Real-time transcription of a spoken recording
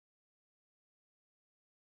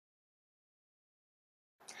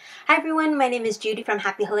Hi everyone, my name is Judy from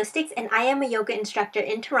Happy Holistics and I am a yoga instructor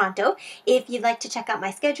in Toronto. If you'd like to check out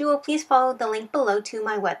my schedule, please follow the link below to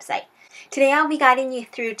my website. Today I'll be guiding you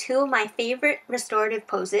through two of my favorite restorative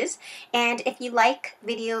poses, and if you like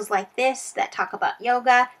videos like this that talk about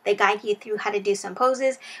yoga, that guide you through how to do some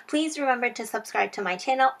poses, please remember to subscribe to my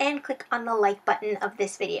channel and click on the like button of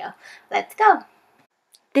this video. Let's go!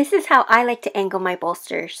 This is how I like to angle my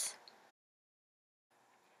bolsters.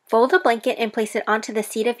 Fold a blanket and place it onto the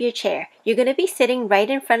seat of your chair. You're going to be sitting right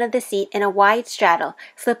in front of the seat in a wide straddle.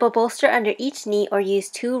 Slip a bolster under each knee or use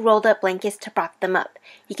two rolled up blankets to prop them up.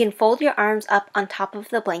 You can fold your arms up on top of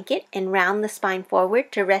the blanket and round the spine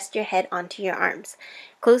forward to rest your head onto your arms.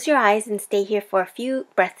 Close your eyes and stay here for a few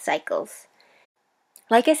breath cycles.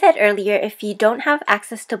 Like I said earlier, if you don't have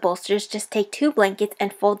access to bolsters, just take two blankets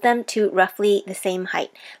and fold them to roughly the same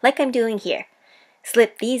height, like I'm doing here.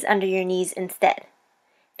 Slip these under your knees instead.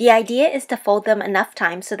 The idea is to fold them enough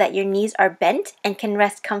times so that your knees are bent and can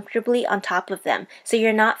rest comfortably on top of them, so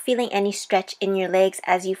you're not feeling any stretch in your legs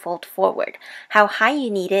as you fold forward. How high you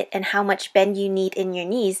need it and how much bend you need in your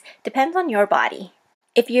knees depends on your body.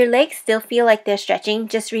 If your legs still feel like they're stretching,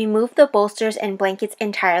 just remove the bolsters and blankets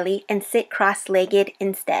entirely and sit cross-legged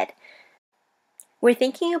instead. We're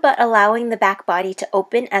thinking about allowing the back body to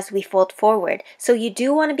open as we fold forward, so you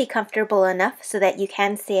do want to be comfortable enough so that you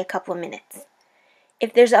can stay a couple minutes.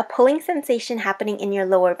 If there's a pulling sensation happening in your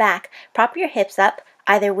lower back, prop your hips up,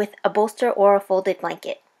 either with a bolster or a folded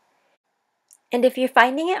blanket. And if you're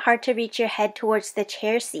finding it hard to reach your head towards the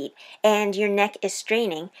chair seat and your neck is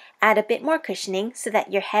straining, add a bit more cushioning so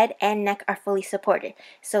that your head and neck are fully supported.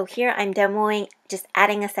 So here I'm demoing just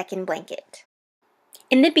adding a second blanket.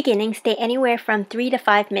 In the beginning, stay anywhere from 3 to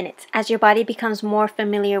 5 minutes. As your body becomes more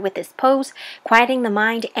familiar with this pose, quieting the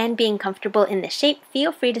mind and being comfortable in the shape,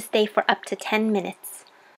 feel free to stay for up to 10 minutes.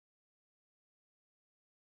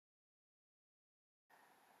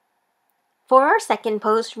 For our second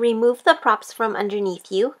pose, remove the props from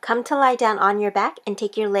underneath you, come to lie down on your back, and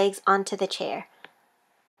take your legs onto the chair.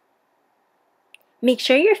 Make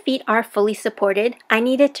sure your feet are fully supported. I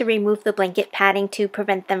needed to remove the blanket padding to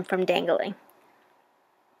prevent them from dangling.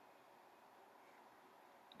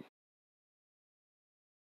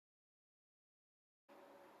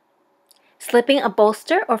 Slipping a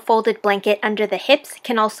bolster or folded blanket under the hips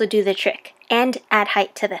can also do the trick, and add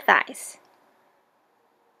height to the thighs.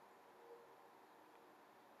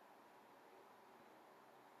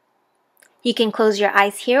 You can close your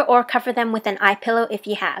eyes here or cover them with an eye pillow if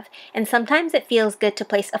you have, and sometimes it feels good to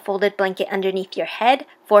place a folded blanket underneath your head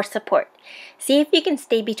for support. See if you can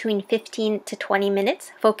stay between 15 to 20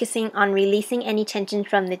 minutes, focusing on releasing any tension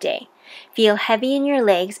from the day. Feel heavy in your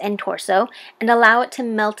legs and torso, and allow it to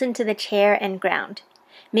melt into the chair and ground.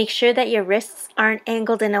 Make sure that your wrists aren't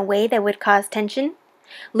angled in a way that would cause tension.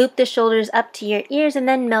 Loop the shoulders up to your ears and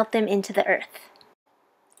then melt them into the earth.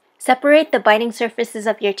 Separate the biting surfaces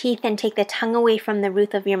of your teeth and take the tongue away from the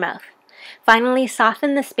roof of your mouth. Finally,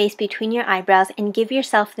 soften the space between your eyebrows and give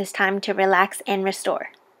yourself this time to relax and restore.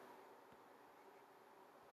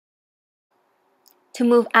 To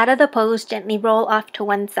move out of the pose, gently roll off to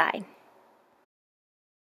one side.